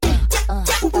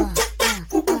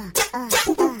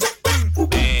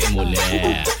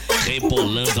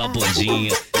rebolando a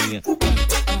bundinha.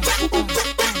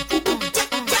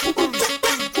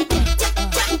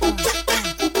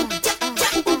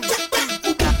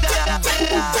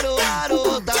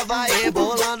 Garota vai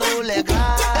rebolando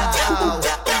legal.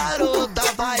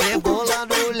 Garota vai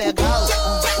rebolando legal.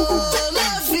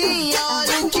 Novinha,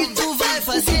 olha o que tu vai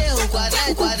fazer. O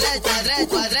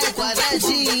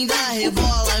quadradinho da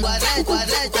rebola.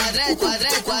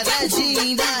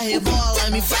 Quadradinho da rebola.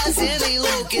 Me fazendo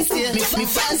enlouquecer, me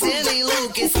fazendo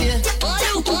enlouquecer.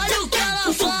 Olha o que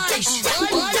ela faz,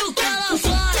 olha o que ela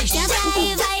faz. Senta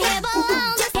aí, vai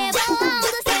rebolando, vem devagar.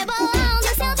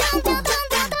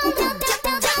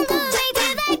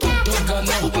 Toca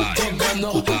no pai, toca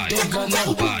no pai, toca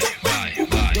no pai, vai,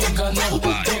 toca no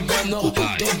pai, toca no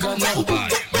pai, toca no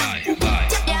pai, vai.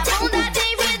 Minha bunda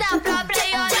tem vida própria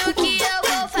e olha o que eu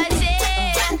vou fazer.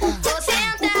 Vou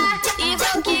sentar e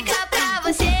vou quicar pra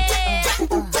você.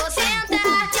 Vou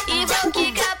sentar e vou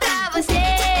quicar pra você.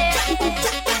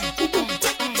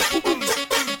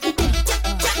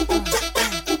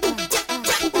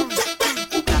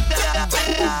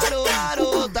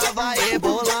 Garota vai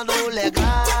rebolando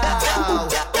legal.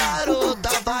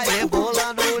 Garota vai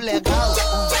rebolando legal.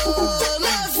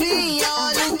 Novinha,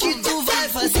 olha o que tu vai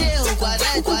fazer. O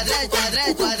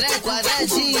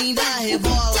quadradinho da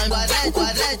rebola.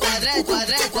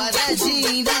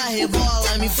 Quadradinho da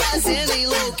rebola. Me fazendo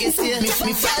enlouquecer,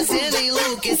 me fazendo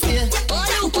enlouquecer.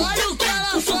 Olha o que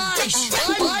ela faz,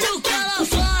 olha o que ela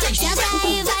faz. Senta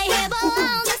aí, vai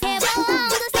rebolando, vem devagar.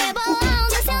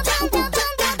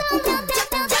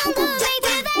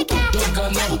 Toca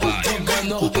no pai, toca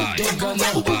no pai, toca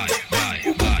no pai, vai,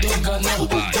 toca no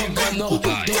pai, toca no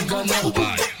pai, toca no pai.